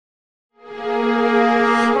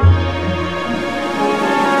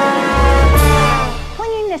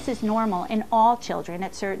is normal in all children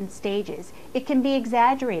at certain stages. It can be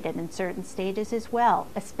exaggerated in certain stages as well,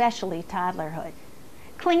 especially toddlerhood.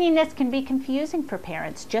 Clinginess can be confusing for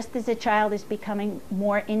parents. Just as a child is becoming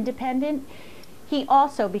more independent, he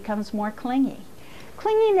also becomes more clingy.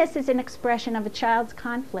 Clinginess is an expression of a child's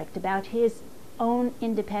conflict about his own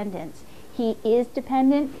independence. He is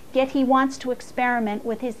dependent, yet he wants to experiment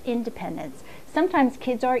with his independence. Sometimes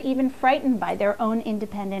kids are even frightened by their own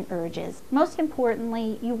independent urges. Most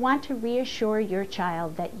importantly, you want to reassure your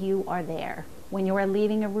child that you are there. When you are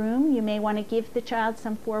leaving a room, you may want to give the child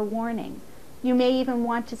some forewarning. You may even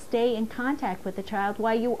want to stay in contact with the child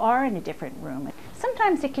while you are in a different room.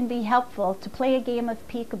 Sometimes it can be helpful to play a game of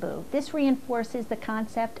peekaboo. This reinforces the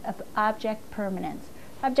concept of object permanence.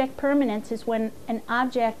 Object permanence is when an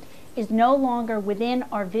object is no longer within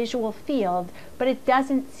our visual field, but it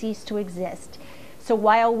doesn't cease to exist. So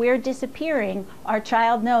while we're disappearing, our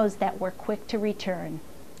child knows that we're quick to return.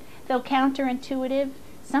 Though counterintuitive,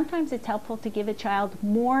 sometimes it's helpful to give a child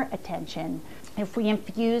more attention. If we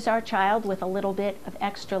infuse our child with a little bit of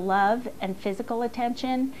extra love and physical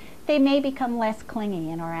attention, they may become less clingy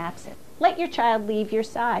in our absence. Let your child leave your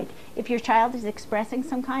side. If your child is expressing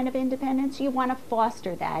some kind of independence, you want to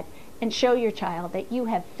foster that and show your child that you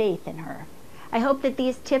have faith in her. I hope that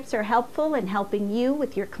these tips are helpful in helping you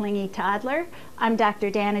with your clingy toddler. I'm Dr.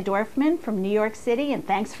 Dana Dorfman from New York City, and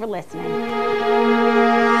thanks for listening.